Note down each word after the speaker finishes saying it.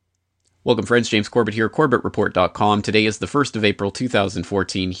Welcome, friends. James Corbett here, CorbettReport.com. Today is the 1st of April,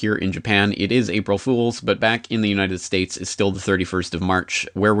 2014, here in Japan. It is April Fool's, but back in the United States, it's still the 31st of March,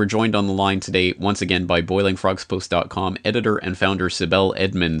 where we're joined on the line today, once again, by BoilingFrogsPost.com editor and founder Sibel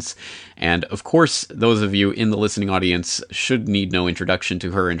Edmonds. And, of course, those of you in the listening audience should need no introduction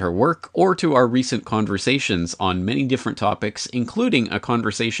to her and her work, or to our recent conversations on many different topics, including a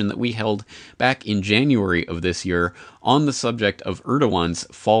conversation that we held back in January of this year on the subject of Erdogan's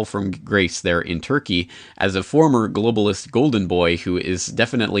fall from grace there in Turkey, as a former globalist golden boy who is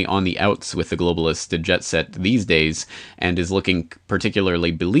definitely on the outs with the globalist jet set these days, and is looking particularly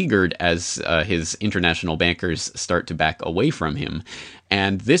beleaguered as his international bankers start to back away from him.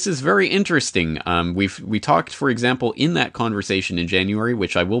 And this is very interesting. We talked, for example, in that conversation in January,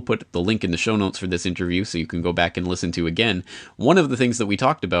 which I will put the link in the show notes for this interview so you can go back and listen to again. One of the things that we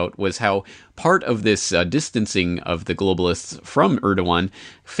talked about was how part of this distancing of the globalists from Erdogan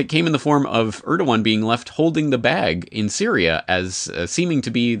came in the form of Erdogan being left holding the bag in Syria as seeming to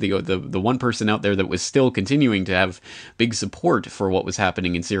be the one person out there that was still continuing to have big support for what was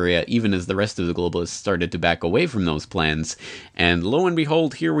happening in Syria, even as the rest of the globalists started to back away from those plans. And lo and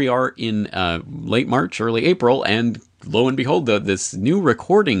behold, here we are in late March, early April, and lo and behold, this new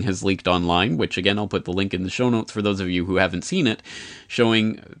recording has leaked online, which again, I'll put the link in the show notes for those of you who haven't seen it,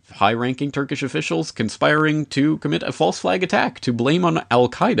 showing high-ranking Turkish officials conspiring to commit a false flag attack to blame on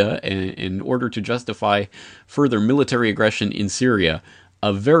Al-Qaeda in order to justify further military aggression in Syria.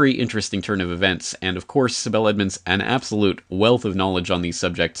 A very interesting turn of events, and of course, Sibel Edmonds, an absolute wealth of knowledge on these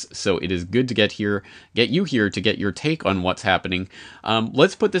subjects, so it is good to get you here to get your take on what's happening.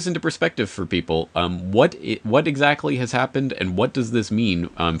 Let's put this into perspective for people. What exactly has happened, and what does this mean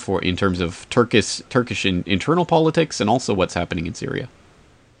for in terms of Turkish internal politics, and also what's happening in Syria?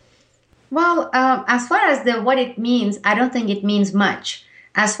 Well, as far as what it means, I don't think it means much.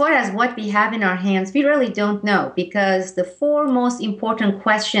 As far as what we have in our hands, we really don't know, because the four most important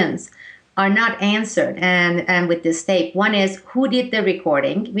questions are not answered. And with this tape, one is who did the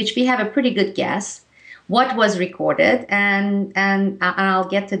recording, which we have a pretty good guess. What was recorded, and I'll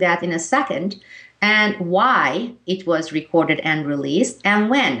get to that in a second, and why it was recorded and released, and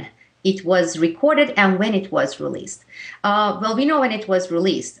when it was recorded and when it was released. Well, we know when it was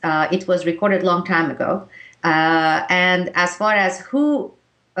released. It was recorded a long time ago. And as far as who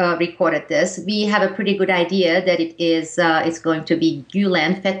recorded this, we have a pretty good idea that it's going to be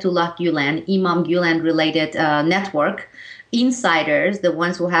Gülen, Fethullah Gülen, Imam Gülen related network insiders, the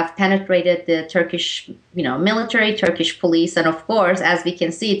ones who have penetrated the Turkish, military, Turkish police, and of course, as we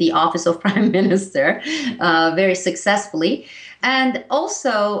can see, the office of Prime Minister very successfully. And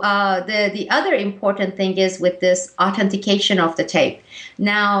also, the other important thing is with this authentication of the tape.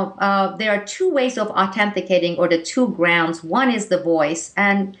 Now, there are two ways of authenticating, or the two grounds. One is the voice,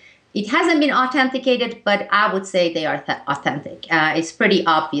 and it hasn't been authenticated, but I would say they are authentic. It's pretty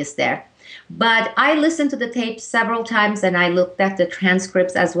obvious there. But I listened to the tape several times, and I looked at the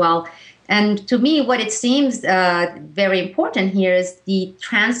transcripts as well. And to me, what it seems very important here is the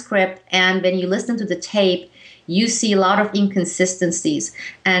transcript, and when you listen to the tape, you see a lot of inconsistencies,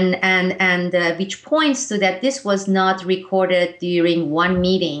 and which points to that this was not recorded during one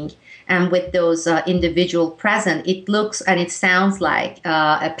meeting and with those individual present. It looks and it sounds like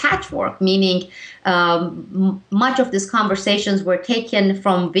a patchwork, meaning much of these conversations were taken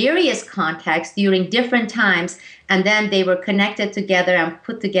from various contexts during different times, and then they were connected together and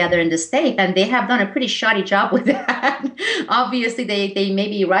put together in this tape, and they have done a pretty shoddy job with that. Obviously, they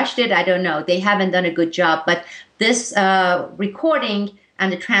maybe rushed it. I don't know. They haven't done a good job, but this recording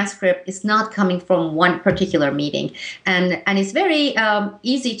and the transcript is not coming from one particular meeting. And it's very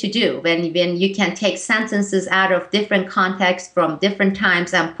easy to do when you can take sentences out of different contexts from different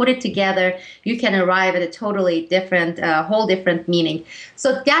times and put it together. You can arrive at a totally different, whole different meaning.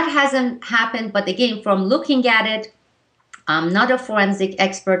 So that hasn't happened. But again, from looking at it, I'm not a forensic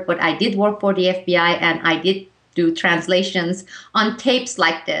expert, but I did work for the FBI, and I did do translations on tapes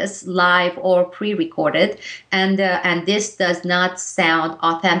like this, live or pre-recorded, and this does not sound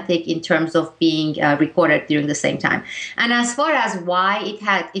authentic in terms of being recorded during the same time. And as far as why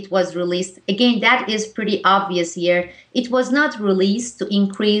it was released, again, that is pretty obvious here. It was not released to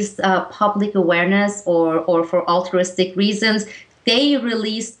increase public awareness or for altruistic reasons. They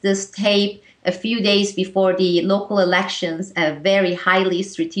released this tape a few days before the local elections, very highly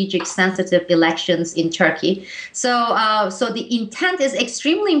strategic, sensitive elections in Turkey. So the intent is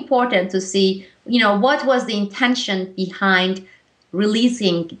extremely important to see, what was the intention behind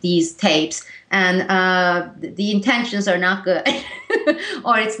releasing these tapes, and the intentions are not good,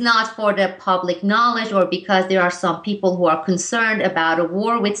 or it's not for the public knowledge, or because there are some people who are concerned about a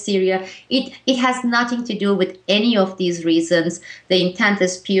war with Syria. It has nothing to do with any of these reasons. The intent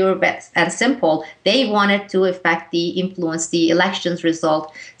is pure and simple. They wanted to influence the elections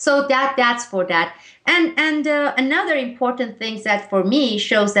result. So that's for that. And another important thing that for me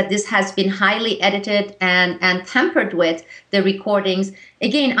shows that this has been highly edited and tampered with, the recordings.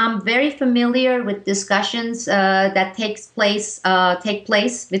 Again, I'm very familiar with discussions that take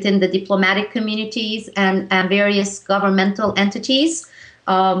place within the diplomatic communities and various governmental entities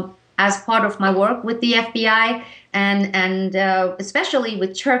as part of my work with the FBI, and especially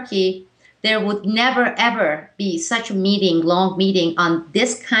with Turkey. There would never, ever be such a long meeting on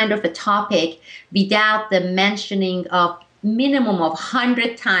this kind of a topic without the mentioning of minimum of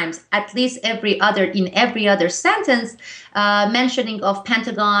 100 times, at least in every other sentence, mentioning of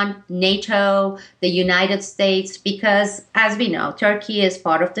Pentagon, NATO, the United States, because as we know, Turkey is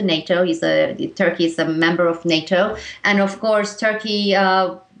part of the NATO. Turkey is a member of NATO. And of course, Turkey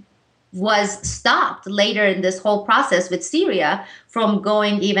was stopped later in this whole process with Syria from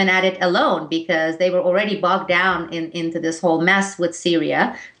going even at it alone, because they were already bogged down into this whole mess with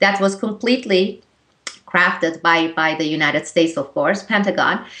Syria that was completely crafted by the United States, of course,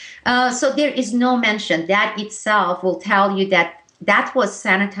 Pentagon. So there is no mention. That itself will tell you that was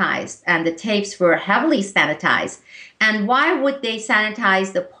sanitized, and the tapes were heavily sanitized. And why would they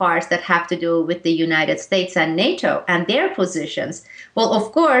sanitize the parts that have to do with the United States and NATO and their positions? Well,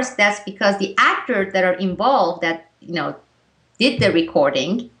 of course, that's because the actors that are involved that, did the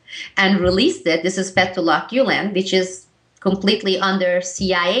recording and released it. This is Fethullah Gulen, which is completely under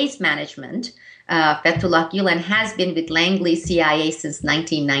CIA's management. Fethullah Gulen has been with Langley CIA since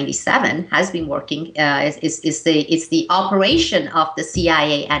 1997, has been working, it's the operation of the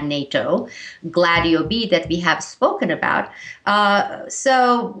CIA and NATO, Gladio B, that we have spoken about.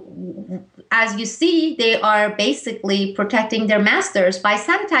 So as you see, they are basically protecting their masters by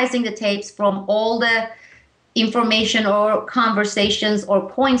sanitizing the tapes from all the information or conversations or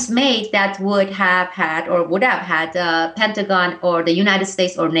points made that would have had Pentagon or the United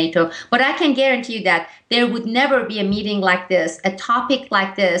States or NATO. But I can guarantee you that there would never be a meeting like this, a topic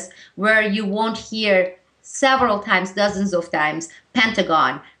like this, where you won't hear several times, dozens of times,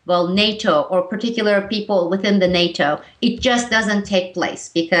 Pentagon, NATO, or particular people within the NATO. It just doesn't take place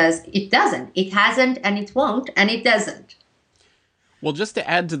because it doesn't. It hasn't, and it won't, and it doesn't. Well, just to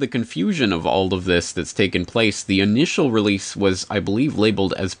add to the confusion of all of this that's taken place, the initial release was, I believe,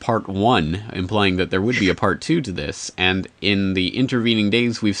 labeled as Part 1, implying that there would be a Part 2 to this. And in the intervening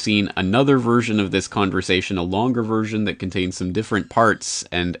days, we've seen another version of this conversation, a longer version that contains some different parts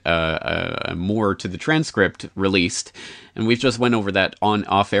and more to the transcript released. And we've just went over that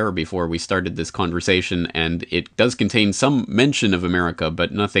off air before we started this conversation, and it does contain some mention of America,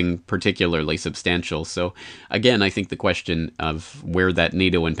 but nothing particularly substantial. So again, I think the question of where that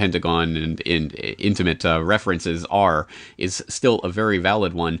NATO and Pentagon and intimate references are is still a very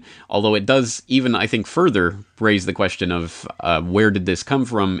valid one, although it does even, I think, further raise the question of where did this come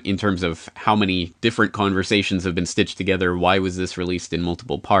from in terms of how many different conversations have been stitched together, why was this released in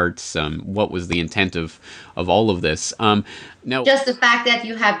multiple parts, what was the intent of all of this. Now, just the fact that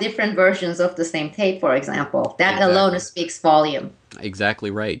you have different versions of the same tape, for example, that exactly. alone speaks volume. Exactly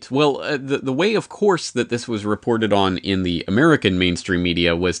right. Well, the way, of course, that this was reported on in the American mainstream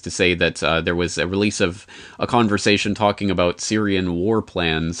media was to say that there was a release of a conversation talking about Syrian war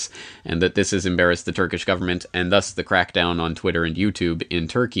plans, and that this has embarrassed the Turkish government, and thus the crackdown on Twitter and YouTube in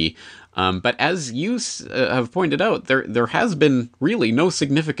Turkey. But as you have pointed out, there has been really no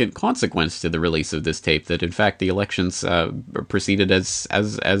significant consequence to the release of this tape, that in fact the elections proceeded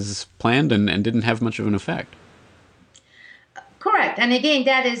as planned and didn't have much of an effect. Correct. And again,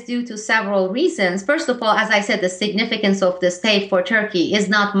 that is due to several reasons. First of all, as I said, the significance of this tape for Turkey is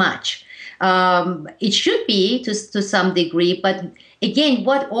not much. It should be to some degree, but again,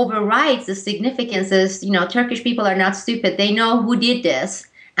 what overrides the significance is, Turkish people are not stupid. They know who did this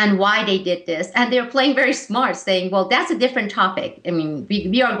and why they did this. And they're playing very smart, saying, well, that's a different topic. I mean,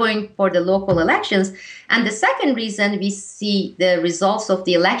 we are going for the local elections. And the second reason we see the results of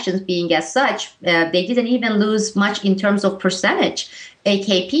the elections being as such, they didn't even lose much in terms of percentage,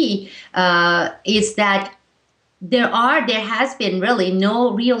 AKP, is that there has been really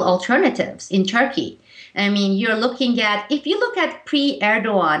no real alternatives in Turkey. I mean, if you look at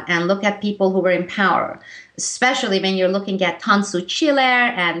pre-Erdogan and look at people who were in power, especially when you're looking at Tansu Çiller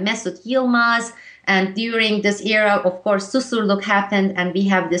and Mesut Yilmaz, and during this era, of course, Susurluk happened, and we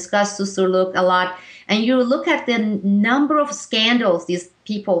have discussed Susurluk a lot. and you look at the number of scandals these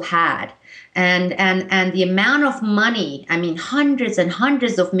people had, and the amount of money, I mean, hundreds and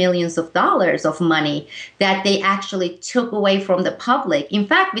hundreds of millions of dollars of money that they actually took away from the public. In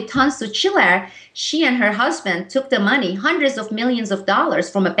fact, with Tansu Çiller, she and her husband took the money, hundreds of millions of dollars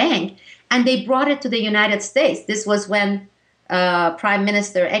from a bank, and they brought it to the United States. This was when ex-Prime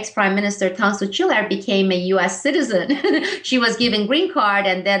Minister Tansu Çiller became a U.S. citizen. She was given green card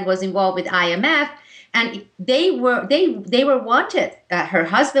and then was involved with IMF. And they were wanted. Her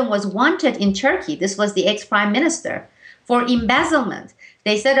husband was wanted in Turkey. This was the ex-prime minister for embezzlement.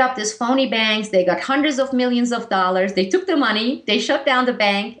 They set up these phony banks. They got hundreds of millions of dollars. They took the money. They shut down the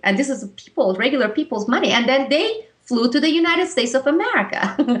bank. And this is regular people's money. And then they flew to the United States of America.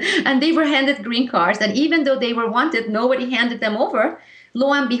 And they were handed green cards. And even though they were wanted, nobody handed them over.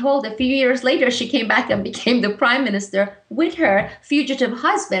 Lo and behold, a few years later, she came back and became the prime minister with her fugitive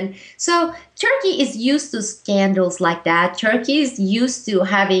husband. So Turkey is used to scandals like that. Turkey is used to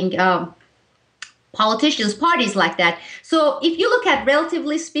having politicians, parties like that. So if you look at,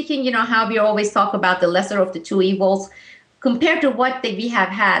 relatively speaking, how we always talk about the lesser of the two evils, compared to what we have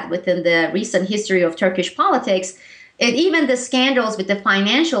had within the recent history of Turkish politics, and even the scandals with the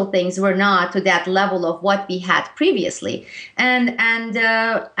financial things were not to that level of what we had previously. And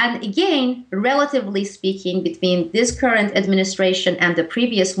again, relatively speaking, between this current administration and the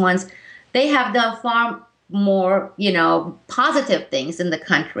previous ones, they have done far more, positive things in the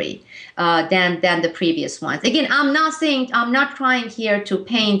country than the previous ones. Again, I'm not trying here to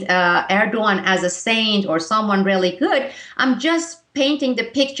paint Erdogan as a saint or someone really good. I'm just painting the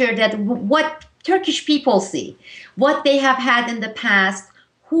picture that what Turkish people see, what they have had in the past,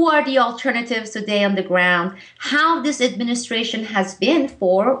 who are the alternatives today on the ground, how this administration has been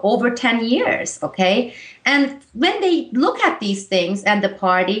for over 10 years, okay? And when they look at these things and the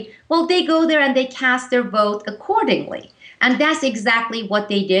party, well, they go there and they cast their vote accordingly. And that's exactly what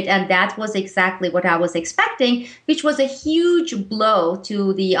they did. And that was exactly what I was expecting, which was a huge blow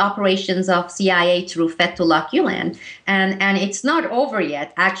to the operations of CIA through Fethullah Gülen. And it's not over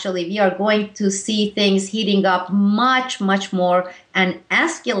yet. Actually, we are going to see things heating up much, much more and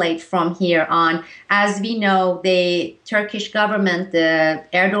escalate from here on. As we know, the Turkish government, the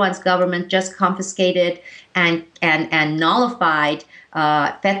Erdogan's government, just confiscated and nullified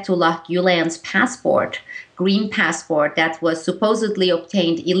Fethullah Gülen's passport, green passport that was supposedly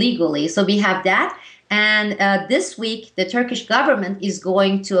obtained illegally. So we have that. And this week, the Turkish government is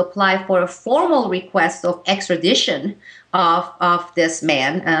going to apply for a formal request of extradition of this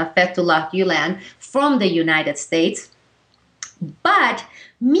man, Fethullah Gülen, from the United States. But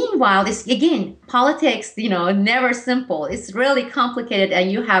meanwhile, it's, again, politics, never simple. It's really complicated,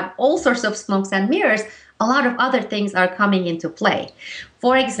 and you have all sorts of smokes and mirrors. A lot of other things are coming into play.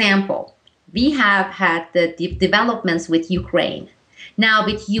 For example, we have had the developments with Ukraine. Now,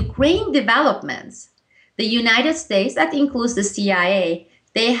 with Ukraine developments, the United States, that includes the CIA,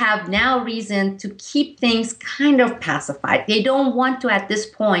 they have now reason to keep things kind of pacified. They don't want to, at this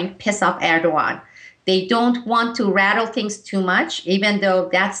point, piss off Erdogan. They don't want to rattle things too much, even though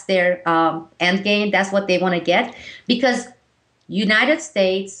that's their end game. That's what they want to get. Because United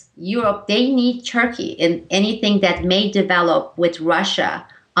States, Europe, they need Turkey in anything that may develop with Russia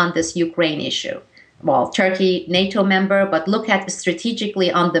on this Ukraine issue. Well, Turkey, NATO member, but look at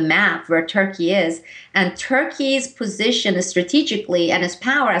strategically on the map where Turkey is. And Turkey's position strategically and its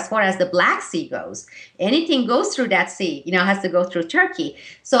power as far as the Black Sea goes. Anything goes through that sea, has to go through Turkey.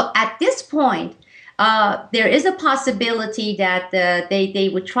 So at this point, there is a possibility that they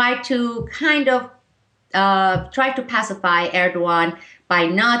would try to kind of try to pacify Erdogan by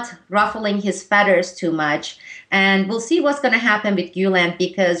not ruffling his feathers too much. And we'll see what's going to happen with Gulen,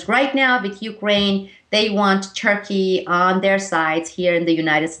 because right now with Ukraine, they want Turkey on their sides here in the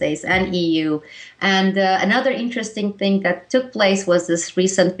United States and EU. And another interesting thing that took place was this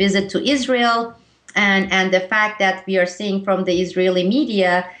recent visit to Israel, and the fact that we are seeing from the Israeli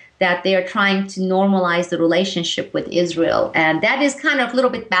media that they are trying to normalize the relationship with Israel. And that is kind of a little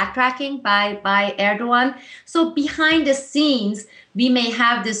bit backtracking by Erdogan. So behind the scenes, we may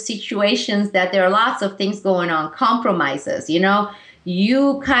have these situations that there are lots of things going on, compromises.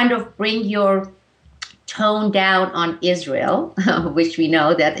 You kind of bring your tone down on Israel, which we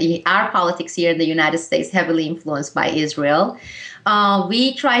know that our politics here in the United States heavily influenced by Israel.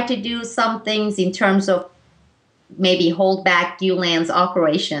 We try to do some things in terms of maybe hold back Gulen's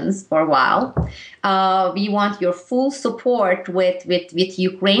operations for a while. We want your full support with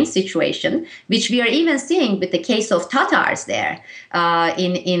Ukraine situation, which we are even seeing with the case of Tatars there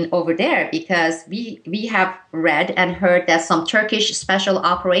in over there, because we have read and heard that some Turkish special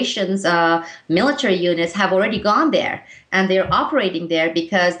operations military units have already gone there, and they're operating there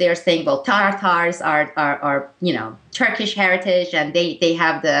because they're saying, well, Tatars are Turkish heritage, and they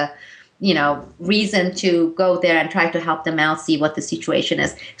have the reason to go there and try to help them out, see what the situation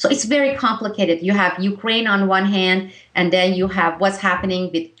is. So it's very complicated. You have Ukraine on one hand, and then you have what's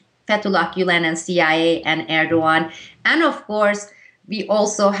happening with Fethullah Gulen and CIA and Erdogan. And of course, we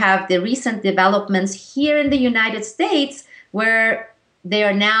also have the recent developments here in the United States, where they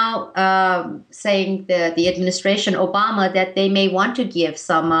are now saying the administration Obama that they may want to give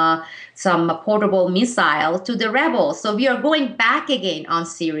some portable missile to the rebels. So we are going back again on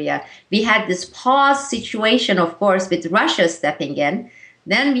Syria. We had this pause situation, of course, with Russia stepping in.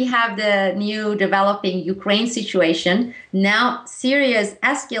 Then we have the new developing Ukraine situation. Now Syria is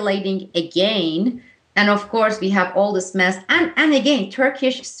escalating again. And of course, we have all this mess. And again,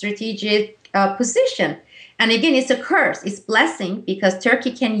 Turkish strategic position. And again, it's a curse, it's blessing, because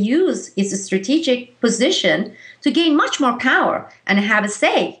Turkey can use its strategic position to gain much more power and have a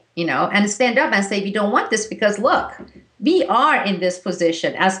say, and stand up and say, we don't want this because, look, we are in this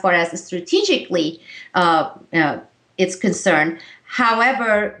position as far as strategically it's concerned.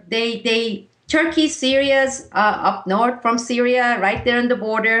 However, Turkey, Syria's up north from Syria, right there on the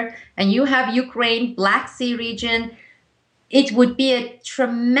border, and you have Ukraine, Black Sea region. It would be a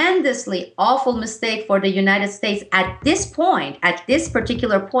tremendously awful mistake for the United States at this point, at this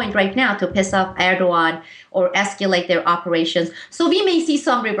particular point right now, to piss off Erdogan or escalate their operations. So we may see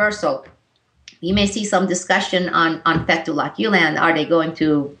some reversal. We may see some discussion on Fethullah Gulen. Are they going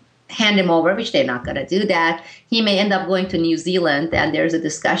to hand him over, which they're not going to do that. He may end up going to New Zealand, and there's a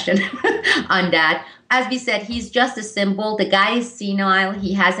discussion on that. As we said, he's just a symbol. The guy is senile.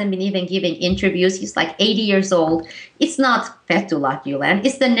 He hasn't been even giving interviews. He's like 80 years old. It's not Fethullah Gulen.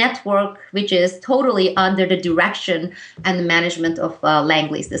 It's the network, which is totally under the direction and the management of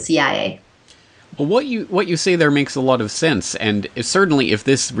Langley's, the CIA. Well, what you say there makes a lot of sense, and certainly if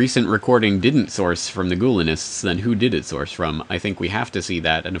this recent recording didn't source from the Gulenists, then who did it source from? I think we have to see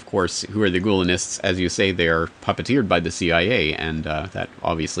that, and of course, who are the Gulenists? As you say, they are puppeteered by the CIA, and that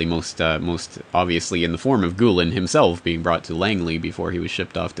obviously most obviously in the form of Gulen himself being brought to Langley before he was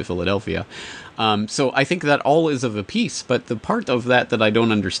shipped off to Philadelphia. So I think that all is of a piece, but the part of that I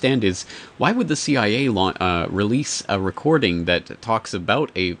don't understand is, why would the CIA release a recording that talks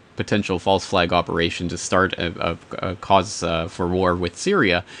about a potential false flag operation to start a cause for war with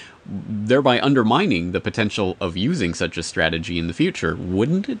Syria, thereby undermining the potential of using such a strategy in the future?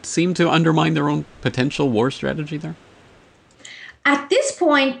 Wouldn't it seem to undermine their own potential war strategy there? At this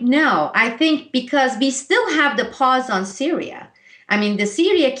point, no. I think because we still have the pause on Syria. I mean, the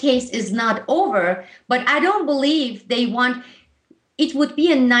Syria case is not over, but I don't believe they want. It would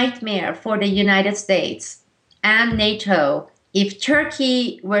be a nightmare for the United States and NATO if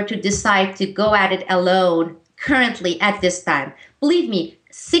Turkey were to decide to go at it alone currently at this time. Believe me,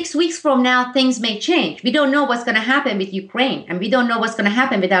 6 weeks from now, things may change. We don't know what's going to happen with Ukraine, and we don't know what's going to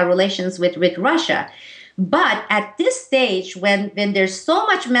happen with our relations with Russia. But at this stage, when there's so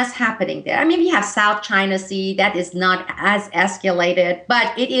much mess happening there, I mean, we have South China Sea, that is not as escalated,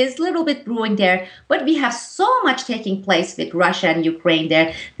 but it is a little bit brewing there. But we have so much taking place with Russia and Ukraine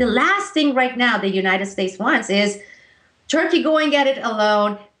there. The last thing right now the United States wants is Turkey going at it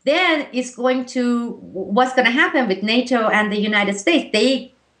alone. Then it's going to, what's going to happen with NATO and the United States?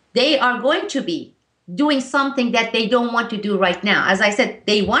 They are going to be doing something that they don't want to do right now. As I said,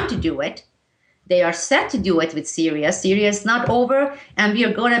 they want to do it. They are set to do it with Syria. Syria is not over, and we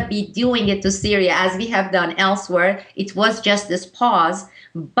are going to be doing it to Syria as we have done elsewhere. It was just this pause,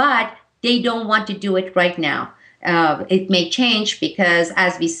 but they don't want to do it right now. It may change because,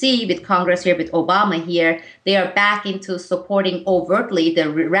 as we see with Congress here, with Obama here, they are back into supporting overtly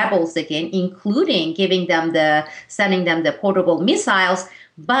the rebels again, including sending them the portable missiles.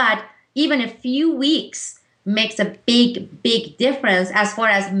 But even a few weeks makes a big difference as far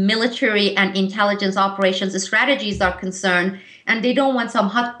as military and intelligence operations strategies are concerned. And they don't want some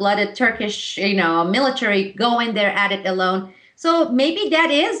hot-blooded Turkish, military going there at it alone. So maybe that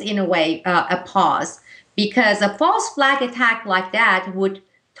is, in a way, a pause, because a false flag attack like that would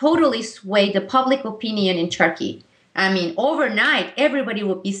totally sway the public opinion in Turkey. I mean, overnight, everybody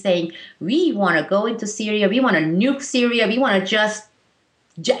would be saying, we want to go into Syria, we want to nuke Syria, we want to just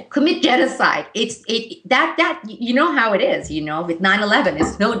commit genocide. That you know how it is. With 9/11,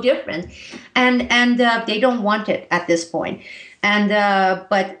 it's no different, and they don't want it at this point. And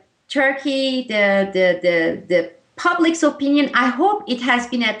but Turkey, the public's opinion, I hope it has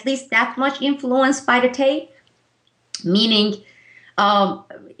been at least that much influenced by the tape. Meaning,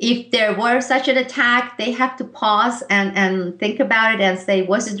 if there were such an attack, they have to pause and think about it and say,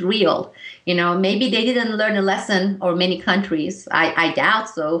 was it real? Maybe they didn't learn a lesson, or many countries, I doubt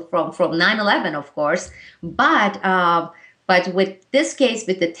so, from 9/11, of course. But with this case,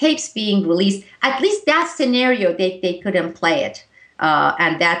 with the tapes being released, at least that scenario, they couldn't play it.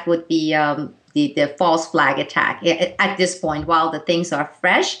 And that would be the false flag attack at this point, while the things are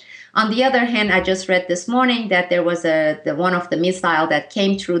fresh. On the other hand, I just read this morning that there was one of the missile that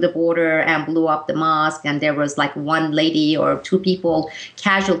came through the border and blew up the mosque, and there was like one lady or two people,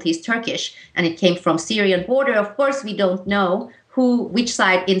 casualties, Turkish, and it came from Syrian border. Of course, we don't know which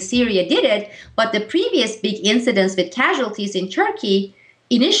side in Syria did it, but the previous big incidents with casualties in Turkey,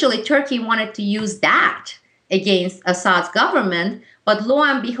 initially Turkey wanted to use that against Assad's government, but lo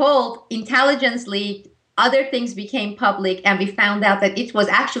and behold, intelligence leaked. Other things became public, and we found out that it was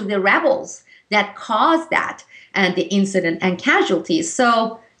actually the rebels that caused that and the incident and casualties.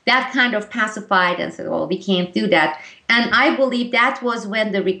 So that kind of pacified and said, well, we can't do that. And I believe that was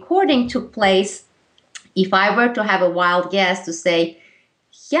when the recording took place. If I were to have a wild guess to say,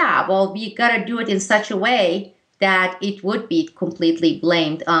 yeah, well, we got to do it in such a way that it would be completely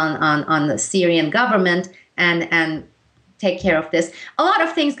blamed on the Syrian government and take care of this. A lot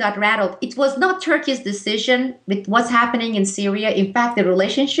of things got rattled. It was not Turkey's decision with what's happening in Syria. In fact, the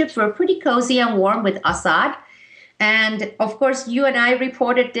relationships were pretty cozy and warm with Assad. And of course, you and I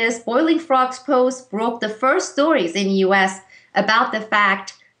reported this. Boiling Frogs Post broke the first stories in the U.S. about the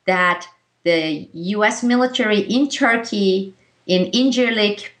fact that the U.S. military in Turkey, in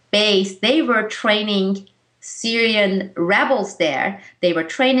Incirlik base, they were training Syrian rebels there. They were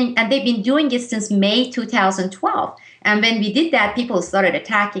training, and they've been doing it since May 2012. And when we did that, people started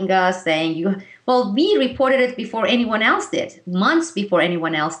attacking us, saying, well, we reported it before anyone else did, months before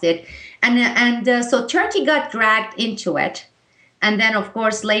anyone else did. And so Turkey got dragged into it. And then, of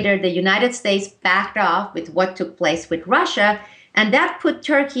course, later the United States backed off with what took place with Russia. And that put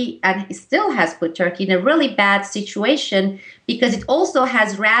Turkey, and it still has put Turkey, in a really bad situation, because it also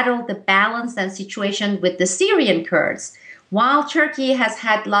has rattled the balance and situation with the Syrian Kurds. While Turkey has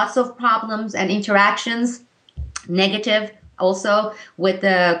had lots of problems and interactions, negative also, with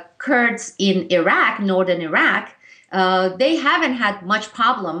the Kurds in Iraq, northern Iraq, they haven't had much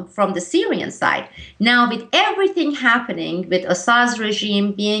problem from the Syrian side. Now, with everything happening, with Assad's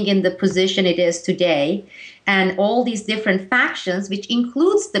regime being in the position it is today, and all these different factions, which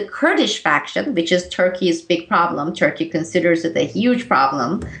includes the Kurdish faction, which is Turkey's big problem. Turkey considers it a huge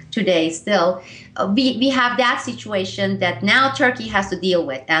problem today still. We have that situation that now Turkey has to deal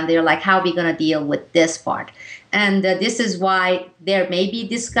with. And they're like, how are we going to deal with this part? And this is why there may be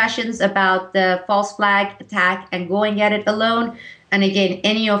discussions about the false flag attack and going at it alone. And again,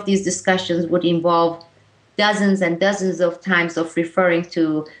 any of these discussions would involve dozens and dozens of times of referring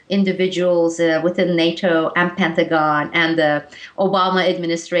to individuals within NATO and Pentagon and the Obama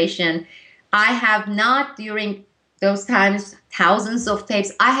administration. I have not, during those times, thousands of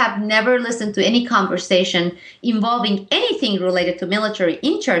tapes, I have never listened to any conversation involving anything related to military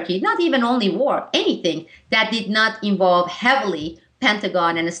in Turkey, not even only war, anything that did not involve heavily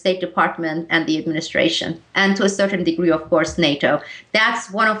Pentagon and the State Department and the administration, and to a certain degree, of course, NATO.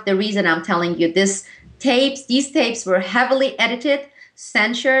 That's one of the reasons I'm telling you these tapes were heavily edited,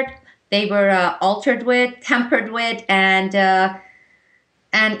 censored, they were altered with, tempered with, and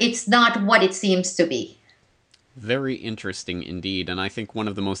it's not what it seems to be. Very interesting indeed, and I think one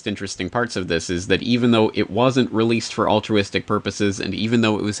of the most interesting parts of this is that even though it wasn't released for altruistic purposes, and even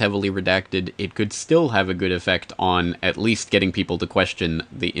though it was heavily redacted, it could still have a good effect on at least getting people to question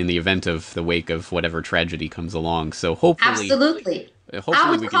in the event of the wake of whatever tragedy comes along. So hopefully... Absolutely. I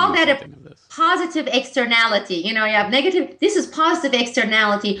would call that a positive externality. You have negative, this is positive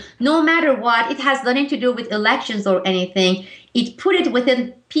externality. No matter what, it has nothing to do with elections or anything. It put it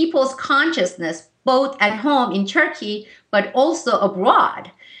within people's consciousness, both at home in Turkey, but also abroad.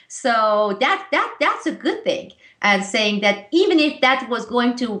 So that's a good thing. And saying that even if that was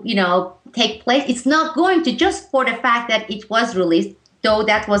going to, take place, it's not going to, just for the fact that it was released, though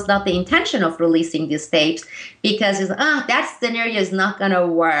that was not the intention of releasing these tapes, because that scenario is not going to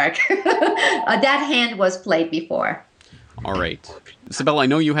work. That hand was played before. All right. Sibel, I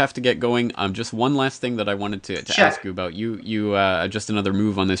know you have to get going. Just one last thing that I wanted to Sure. ask you about. Just another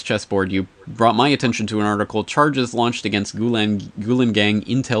move on this chessboard. You brought my attention to an article, charges launched against Gulen Gang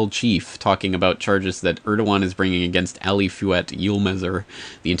Intel chief, talking about charges that Erdogan is bringing against Ali Fuat Yilmazer,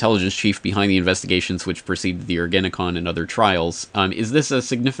 the intelligence chief behind the investigations which preceded the Ergenekon and other trials. Is this a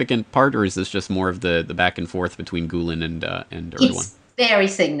significant part, or is this just more of the back and forth between Gulen and Erdogan? It's very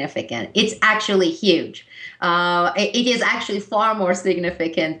significant. It's actually huge. It is actually far more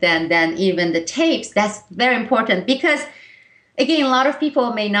significant than even the tapes. That's very important because, again, a lot of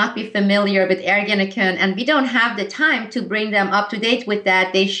people may not be familiar with Ergenekon, and we don't have the time to bring them up to date with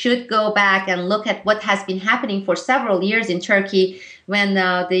that. They should go back and look at what has been happening for several years in Turkey when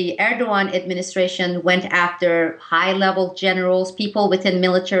the Erdogan administration went after high-level generals, people within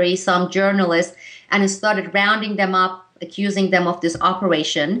military, some journalists, and started rounding them up, accusing them of this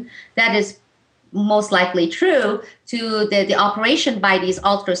operation. That is most likely true to the operation by these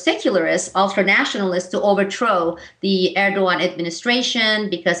ultra-secularists, ultra-nationalists to overthrow the Erdogan administration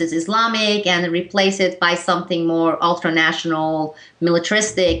because it's Islamic and replace it by something more ultra-national,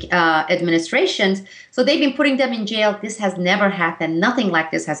 militaristic administrations. So they've been putting them in jail. This has never happened. Nothing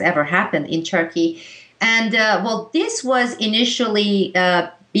like this has ever happened in Turkey. And this was initially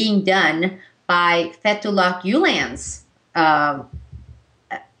being done by Fethullah Gulen's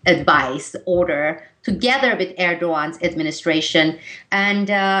advice, order, together with Erdogan's administration, and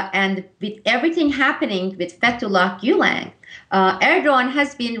with everything happening with Fethullah Gulen, Erdogan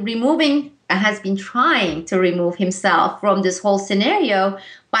has been trying to remove himself from this whole scenario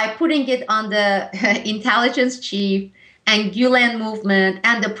by putting it on the intelligence chief and Gulen movement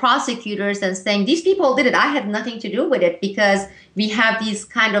and the prosecutors and saying, these people did it. I had nothing to do with it because we have these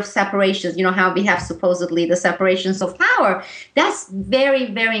kind of separations, you know, how we have supposedly the separations of power. That's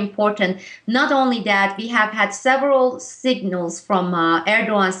very, very important. Not only that, we have had several signals from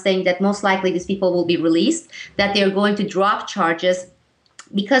Erdogan saying that most likely these people will be released, that they're going to drop charges.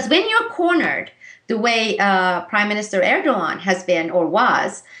 Because when you're cornered, the way Prime Minister Erdogan has been or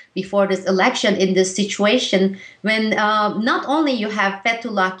was before this election in this situation, when not only you have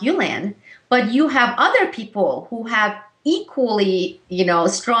Fethullah Gulen, but you have other people who have equally,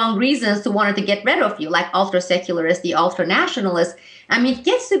 strong reasons to want to get rid of you, like ultra-secularists, the ultra-nationalists. I mean, it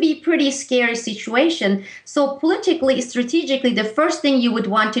gets to be a pretty scary situation. So politically, strategically, the first thing you would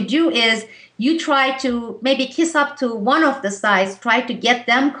want to do is you try to maybe kiss up to one of the sides, try to get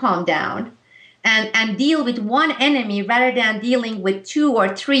them calmed down and deal with one enemy rather than dealing with two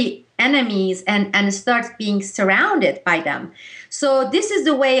or three enemies and start being surrounded by them. So this is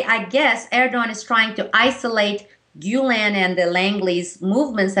the way, I guess, Erdogan is trying to isolate Gulen and the Langley's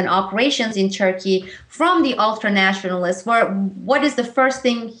movements and operations in Turkey from the ultra-nationalists. Where what is the first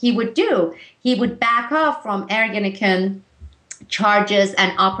thing he would do? He would back off from Ergenekon charges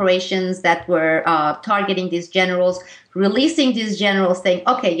and operations that were targeting these generals, releasing these generals, saying,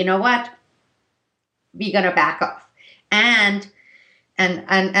 "Okay, you know what? We're gonna back off," and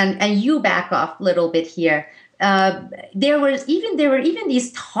you back off a little bit here. There were even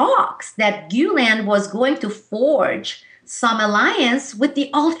these talks that Gulen was going to forge some alliance with the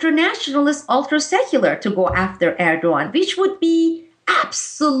ultra-nationalist, ultra-secular to go after Erdogan, which would be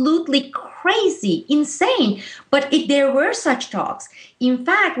absolutely crazy, insane. But there were such talks. In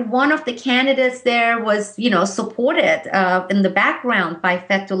fact, one of the candidates there was, supported in the background by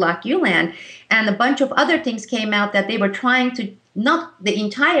Fethullah Gulen, and a bunch of other things came out that they were trying to, not the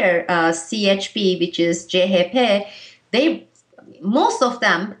entire CHP, which is JHP, most of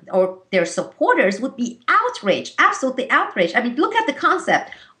them or their supporters would be outraged, absolutely outraged. I mean, look at the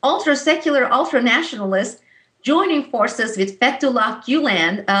concept. Ultra-secular, ultra-nationalists joining forces with Fethullah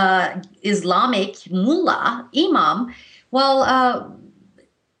Gulen, Islamic mullah, imam. Well,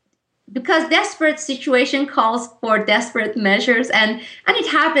 because desperate situation calls for desperate measures, and it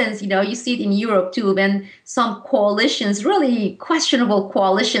happens, you see it in Europe too, when some coalitions, really questionable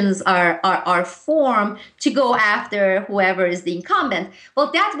coalitions are formed to go after whoever is the incumbent. Well,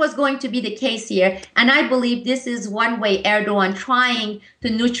 that was going to be the case here, and I believe this is one way Erdogan trying to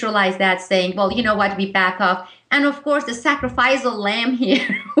neutralize that, saying, well, you know what, we back off. And of course, the sacrificial lamb here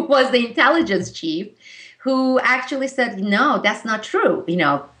was the intelligence chief, who actually said, no, that's not true.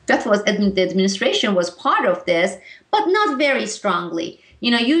 That was the administration was part of this, but not very strongly.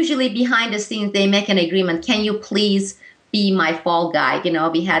 Usually behind the scenes, they make an agreement. Can you please be my fall guy?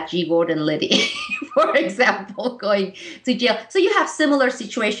 We had G. Gordon Liddy, for example, going to jail. So you have similar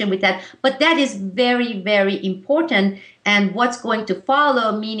situation with that. But that is very, very important. And what's going to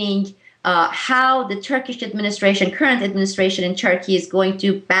follow, meaning how the Turkish administration, current administration in Turkey, is going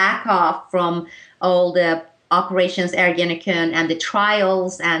to back off from all the Operations Ergenekon and the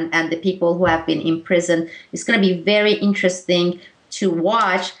trials and the people who have been imprisoned. It's going to be very interesting to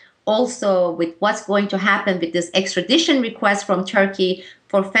watch. Also, with what's going to happen with this extradition request from Turkey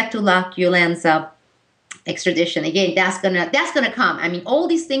for Fethullah Gülen's extradition. Again, that's gonna come. I mean, all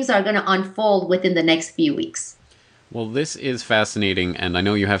these things are gonna unfold within the next few weeks. Well, this is fascinating, and I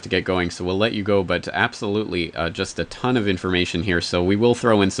know you have to get going, so we'll let you go, but absolutely just a ton of information here, so we will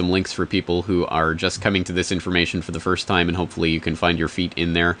throw in some links for people who are just coming to this information for the first time, and hopefully you can find your feet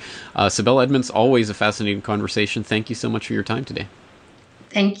in there. Sibel Edmonds, always a fascinating conversation. Thank you so much for your time today.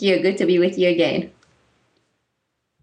 Thank you. Good to be with you again.